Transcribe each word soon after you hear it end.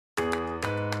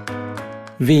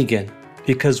Vegan,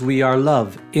 because we are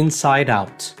love inside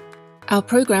out. Our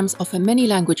programs offer many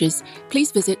languages.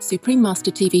 Please visit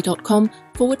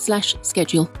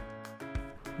suprememastertv.com/schedule.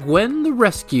 Gwen the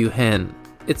Rescue Hen.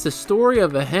 It's a story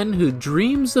of a hen who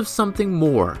dreams of something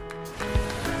more,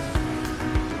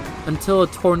 until a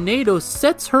tornado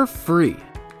sets her free.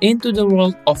 Into the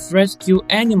world of rescue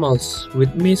animals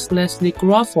with Miss Leslie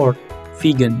Crawford,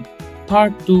 Vegan,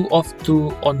 Part 2 of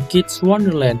 2 on Kids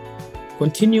Wonderland.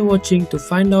 Continue watching to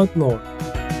find out more.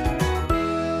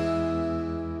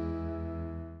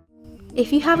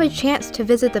 If you have a chance to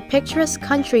visit the picturesque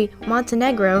country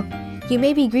Montenegro, you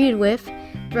may be greeted with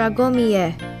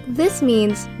Dragomije. This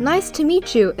means nice to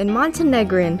meet you in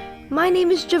Montenegrin. My name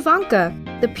is Javanka.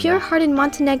 The pure-hearted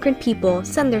Montenegrin people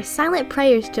send their silent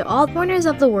prayers to all corners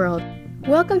of the world.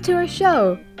 Welcome to our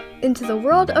show, Into the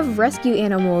World of Rescue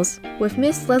Animals, with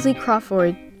Miss Leslie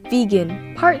Crawford,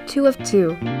 Vegan, Part 2 of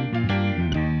 2.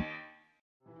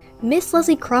 Miss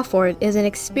Leslie Crawford is an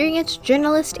experienced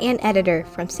journalist and editor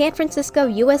from San Francisco,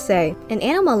 USA. An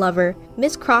animal lover,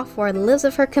 Miss Crawford lives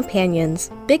with her companions,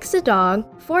 Bix the dog,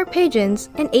 4 pigeons,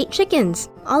 and 8 chickens,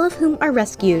 all of whom are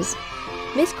rescues.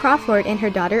 Miss Crawford and her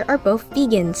daughter are both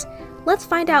vegans. Let's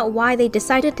find out why they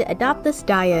decided to adopt this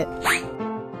diet.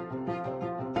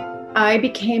 I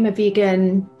became a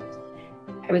vegan,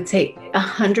 I would say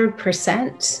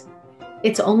 100%.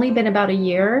 It's only been about a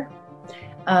year.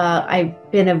 I've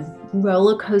been a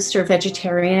roller coaster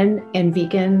vegetarian and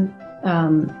vegan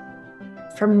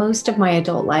for most of my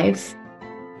adult life.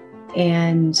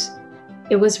 And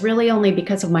it was really only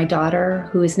because of my daughter,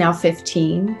 who is now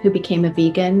 15, who became a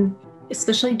vegan.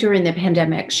 Especially during the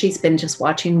pandemic, she's been just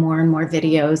watching more and more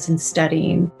videos and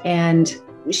studying. And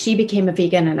she became a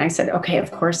vegan, and I said, okay,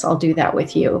 of course I'll do that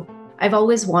with you. I've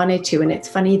always wanted to, and it's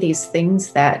funny, these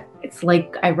things that it's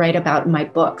like I write about in my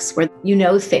books, where you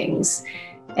know things,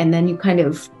 and then you kind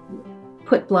of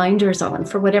put blinders on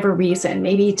for whatever reason,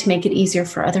 maybe to make it easier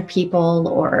for other people,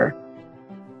 or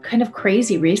kind of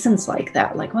crazy reasons like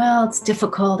that. Like, well, it's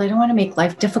difficult. I don't want to make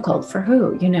life difficult for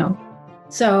who, you know?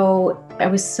 So I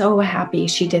was so happy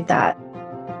she did that.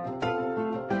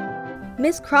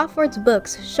 Miss Crawford's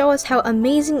books show us how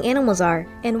amazing animals are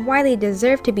and why they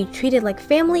deserve to be treated like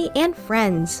family and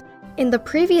friends. In the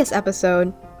previous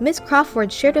episode, Miss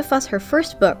Crawford shared with us her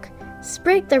first book,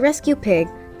 Sprig the Rescue Pig.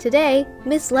 Today,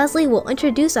 Miss Leslie will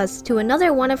introduce us to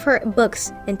another one of her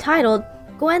books entitled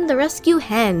Gwen the Rescue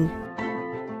Hen.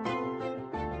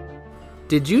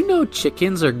 Did you know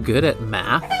chickens are good at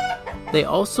math? They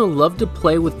also love to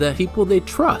play with the people they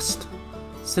trust.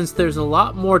 Since there's a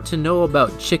lot more to know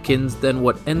about chickens than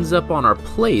what ends up on our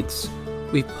plates,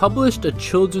 we've published a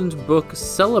children's book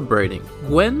celebrating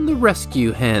Gwen the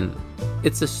Rescue Hen.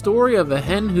 It's a story of a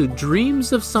hen who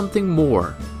dreams of something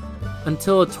more,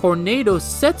 until a tornado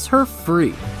sets her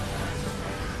free.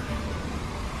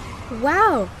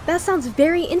 Wow, that sounds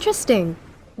very interesting.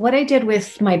 What I did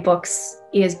with my books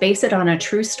is base it on a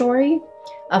true story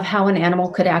of how an animal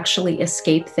could actually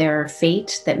escape their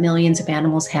fate that millions of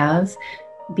animals have,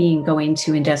 being going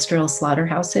to industrial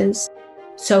slaughterhouses.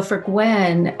 So for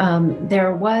Gwen,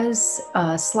 there was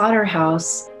a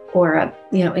slaughterhouse or a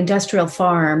industrial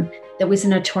farm that was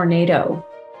in a tornado.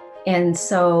 And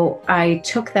so I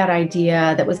took that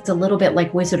idea that was a little bit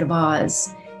like Wizard of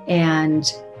Oz,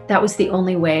 and that was the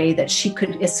only way that she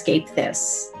could escape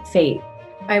this fate.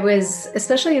 I was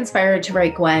especially inspired to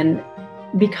write Gwen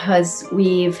because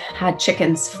we've had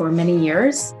chickens for many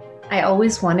years. I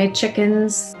always wanted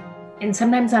chickens, and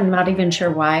sometimes I'm not even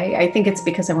sure why. I think it's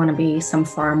because I want to be some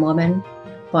farm woman,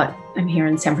 but I'm here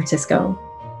in San Francisco.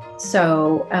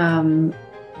 So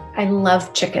I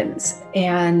love chickens,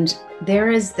 and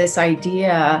there is this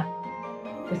idea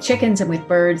with chickens and with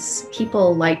birds,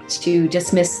 people like to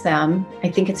dismiss them. I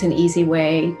think it's an easy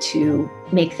way to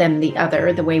make them the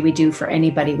other, the way we do for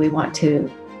anybody we want to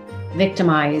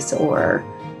victimize or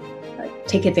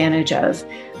take advantage of.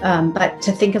 But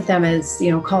to think of them as,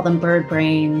 call them bird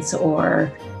brains,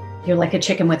 or you're like a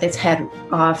chicken with its head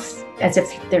off, as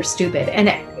if they're stupid. And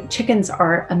chickens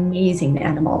are amazing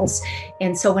animals.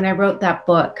 And so when I wrote that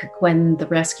book, Gwen the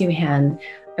Rescue Hen,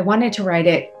 I wanted to write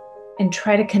it and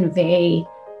try to convey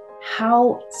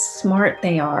how smart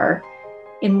they are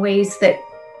in ways that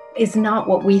is not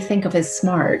what we think of as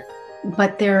smart,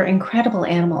 but they're incredible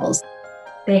animals.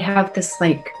 They have this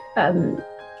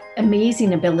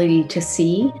amazing ability to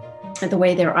see. The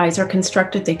way their eyes are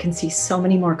constructed, they can see so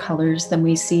many more colors than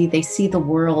we see. They see the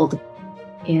world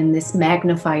in this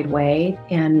magnified way,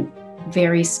 and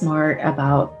very smart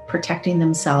about protecting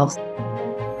themselves.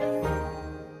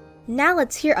 Now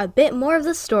let's hear a bit more of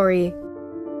the story.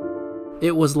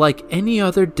 It was like any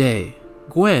other day.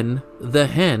 Gwen, the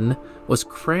hen, was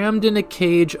crammed in a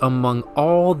cage among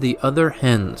all the other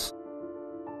hens.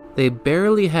 They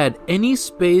barely had any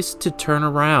space to turn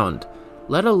around,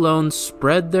 let alone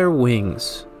spread their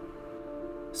wings.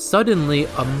 Suddenly,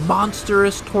 a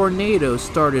monstrous tornado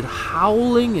started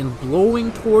howling and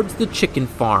blowing towards the chicken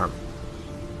farm.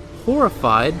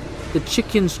 Horrified, the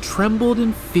chickens trembled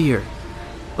in fear,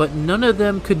 but none of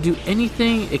them could do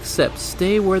anything except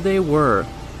stay where they were.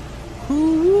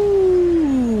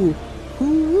 Hoo-woo!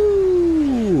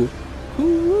 Hoo-woo!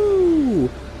 Hoo-woo!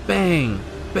 Bang!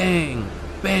 Bang!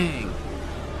 Bang!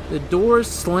 The doors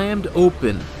slammed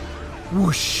open.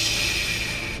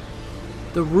 Whoosh!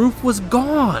 The roof was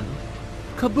gone!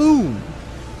 Kaboom!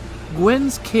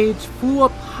 Gwen's cage flew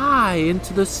up high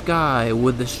into the sky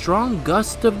with the strong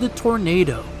gust of the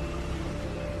tornado.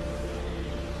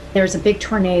 There's a big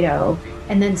tornado,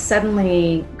 and then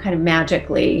suddenly, kind of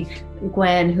magically,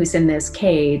 Gwen, who's in this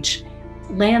cage,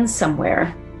 lands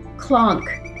somewhere. Clonk!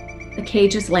 The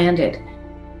cage has landed.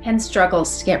 Hen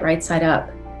struggles to get right side up.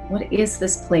 What is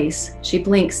this place? She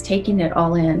blinks, taking it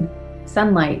all in.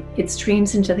 Sunlight, it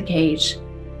streams into the cage.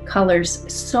 Colors,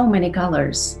 so many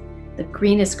colors. The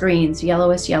greenest greens,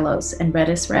 yellowest yellows, and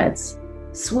reddest reds.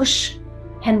 Swoosh!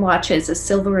 Hen watches a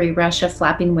silvery rush of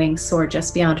flapping wings soar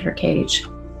just beyond her cage,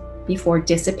 before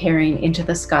disappearing into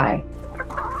the sky.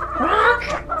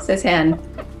 "Rock!" says Hen.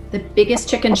 The biggest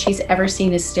chicken she's ever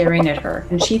seen is staring at her,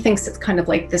 and she thinks it's kind of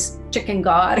like this chicken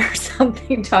god or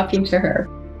something talking to her.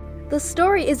 The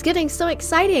story is getting so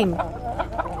exciting.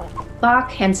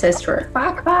 "Bok," Hen says to her.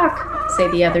 "Bok, bok," say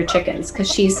the other chickens,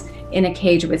 because she's in a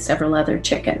cage with several other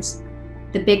chickens.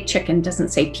 The big chicken doesn't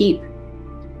say peep.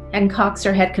 Hen cocks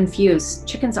her head confused.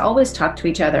 Chickens always talk to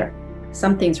each other.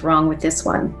 Something's wrong with this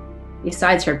one,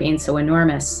 besides her being so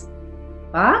enormous.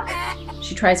 "Bok?"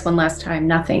 She tries one last time,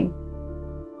 nothing.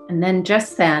 And then,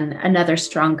 just then, another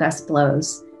strong gust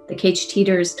blows. The cage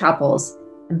teeters, topples,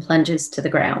 and plunges to the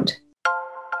ground.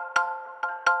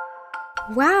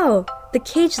 Wow, the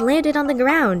cage landed on the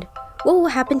ground. What will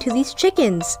happen to these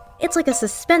chickens? It's like a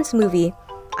suspense movie.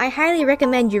 I highly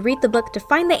recommend you read the book to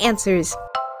find the answers.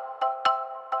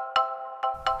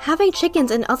 Having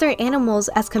chickens and other animals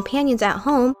as companions at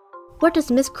home, what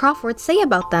does Miss Crawford say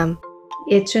about them?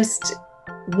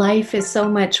 Life is so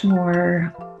much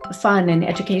more fun and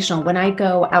educational when I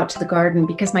go out to the garden,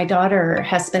 because my daughter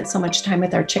has spent so much time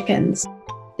with our chickens.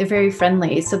 They're very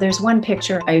friendly. So there's one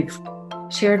picture I've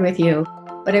shared with you,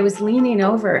 but I was leaning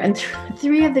over and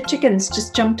three of the chickens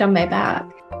just jumped on my back.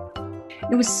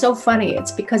 It was so funny.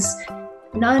 It's because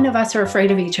none of us are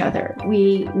afraid of each other.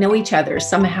 We know each other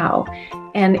somehow.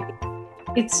 And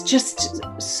it's just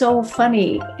so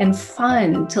funny and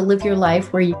fun to live your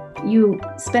life where you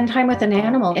spend time with an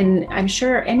animal. And I'm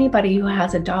sure anybody who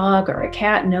has a dog or a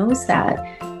cat knows that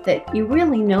you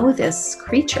really know this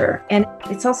creature. And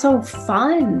it's also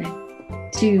fun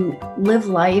to live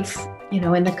life,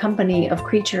 in the company of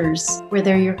creatures where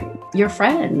they're your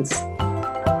friends.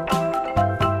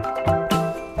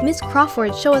 Miss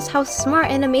Crawford shows us how smart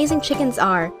and amazing chickens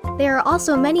are. There are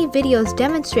also many videos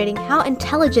demonstrating how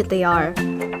intelligent they are.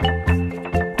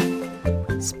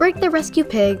 Sprig the rescue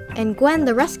pig and Gwen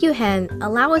the rescue hen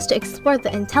allow us to explore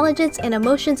the intelligence and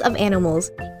emotions of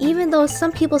animals, even though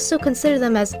some people still consider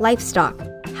them as livestock.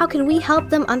 How can we help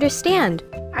them understand?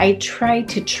 I try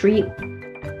to treat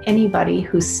anybody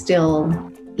who's still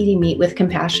eating meat with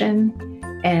compassion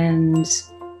and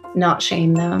not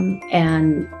shame them,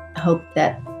 and hope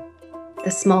that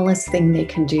the smallest thing they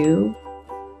can do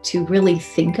to really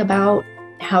think about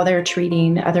how they're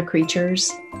treating other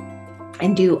creatures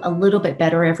and do a little bit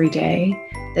better every day,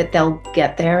 that they'll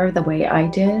get there the way I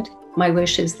did. My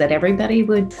wish is that everybody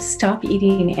would stop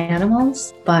eating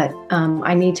animals, but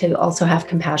I need to also have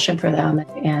compassion for them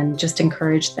and just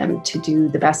encourage them to do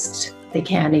the best they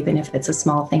can, even if it's a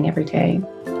small thing every day.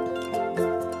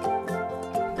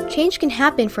 Change can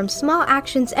happen from small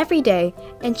actions every day,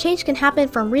 and change can happen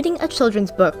from reading a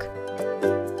children's book.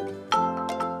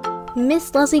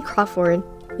 Miss Leslie Crawford,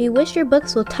 we wish your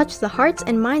books will touch the hearts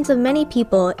and minds of many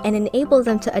people and enable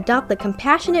them to adopt the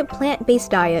compassionate plant-based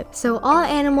diet, so all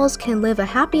animals can live a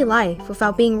happy life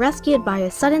without being rescued by a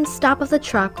sudden stop of the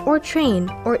truck or train,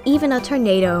 or even a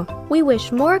tornado. We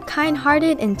wish more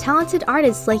kind-hearted and talented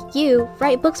artists like you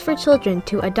write books for children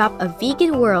to adopt a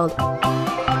vegan world.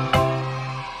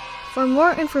 For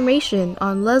more information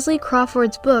on Leslie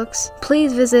Crawford's books,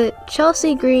 please visit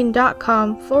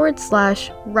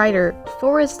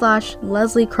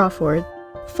chelseagreen.com/writer/Leslie Crawford.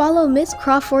 Follow Miss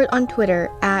Crawford on Twitter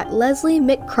at Leslie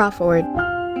McCrawford.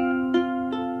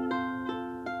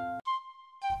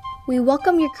 We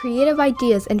welcome your creative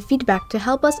ideas and feedback to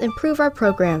help us improve our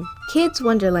program. Kids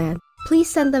Wonderland. Please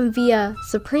send them via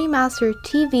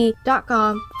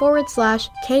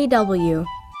suprememastertv.com/KW.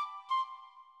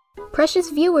 Precious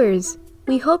viewers,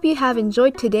 we hope you have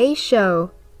enjoyed today's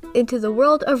show, Into the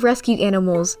World of Rescued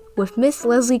Animals with Miss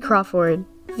Leslie Crawford,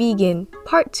 Vegan,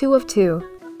 Part 2 of 2.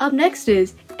 Up next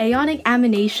is Aeonic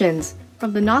Emanations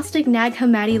from the Gnostic Nag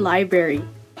Hammadi Library,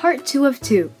 Part 2 of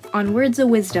 2, on Words of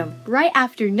Wisdom, right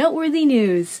after Noteworthy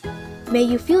News. May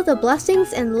you feel the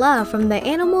blessings and love from the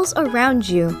animals around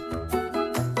you.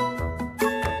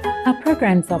 Our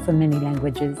programs offer many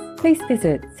languages. Please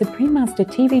visit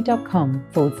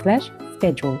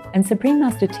suprememastertv.com/schedule and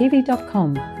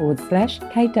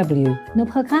suprememastertv.com/KW. Nos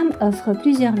programmes offrent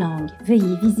plusieurs langues.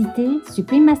 Veuillez visiter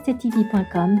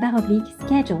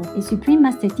suprememastertv.com/schedule et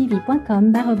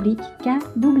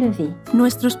suprememastertv.com/KW.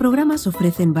 Nuestros programas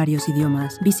ofrecen varios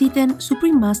idiomas. Visiten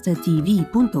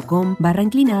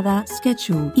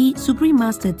suprememastertv.com/schedule y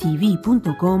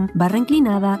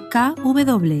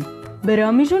suprememastertv.com/KW.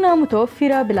 برامجنا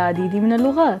متوفرة بالعديد من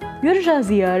اللغات. يرجى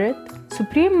زيارة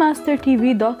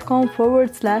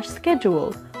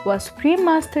suprememastertv.com/schedule و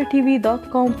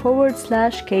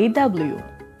suprememastertv.com/KW.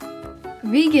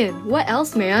 Vegan, what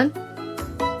else, man?